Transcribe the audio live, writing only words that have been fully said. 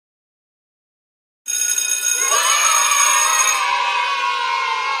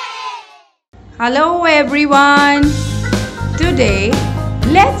Hello everyone. Today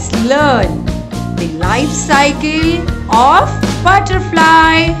let's learn the life cycle of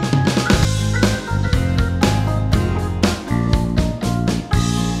butterfly.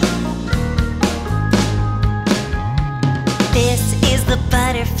 This is the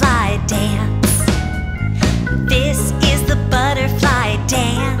butterfly dance. This is the butterfly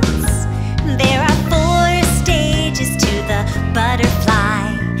dance. There are 4 stages to the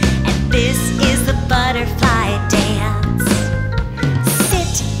butterfly, and this is the butterfly dance.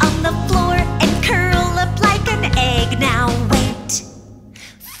 Sit on the floor and curl up like an egg. Now wait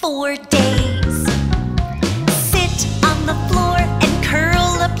 4 days. Sit on the floor and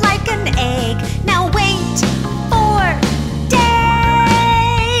curl up like an egg. Now wait 4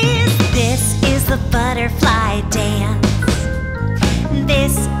 days. This is the butterfly dance.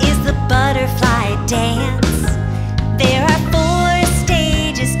 This is the butterfly dance. There are 4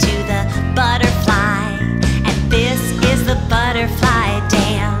 stages to the butterfly, and this is the butterfly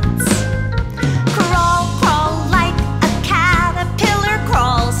dance. Crawl, crawl like a caterpillar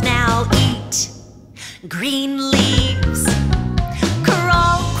crawls. Now eat green leaves.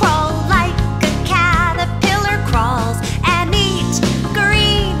 Crawl, crawl like a caterpillar crawls, and eat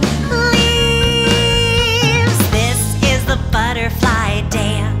green leaves. This is the butterfly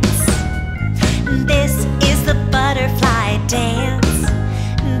dance. This is the butterfly dance.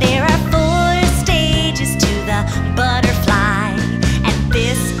 There are 4 stages to the butterfly, and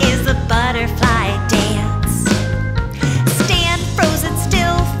this is the butterfly dance. Stand frozen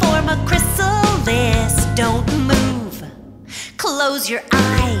still, form a chrysalis. Don't move, close your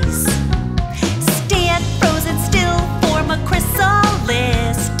eyes. Stand frozen still, form a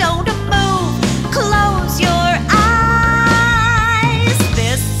chrysalis. Don't move, close your eyes.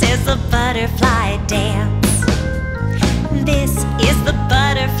 This is the butterfly dance. This is the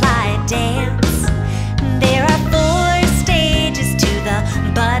butterfly dance. There are 4 stages to the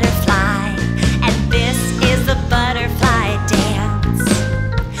butterfly, and this is the butterfly dance.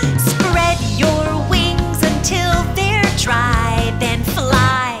 Spread your wings until they're dry, then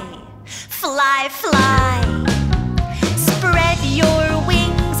fly, fly, fly. Spread your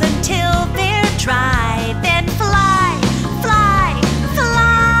wings until they're dry, then fly, fly, fly.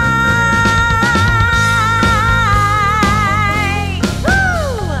 Woo!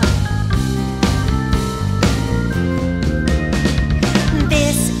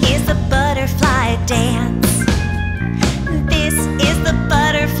 This is the butterfly dance. This is the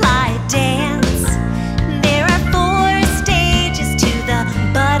butterfly dance. There are 4 stages to the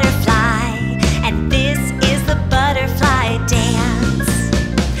butterfly, and this is the butterfly dance.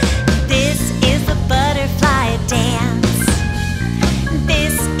 This is the butterfly dance.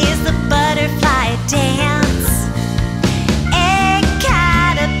 This is the butterfly dance. Egg,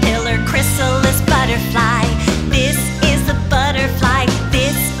 caterpillar, chrysalis, butterfly. This is the butterfly.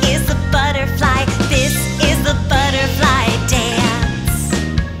 This is the butterfly. This is the butterfly dance.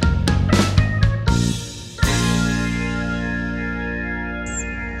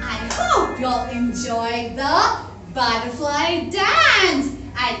 I hope you all enjoyed the butterfly dance.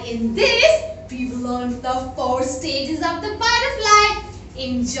 And in this, we've learned the 4 stages of the butterfly.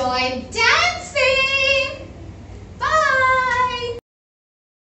 Enjoy dancing!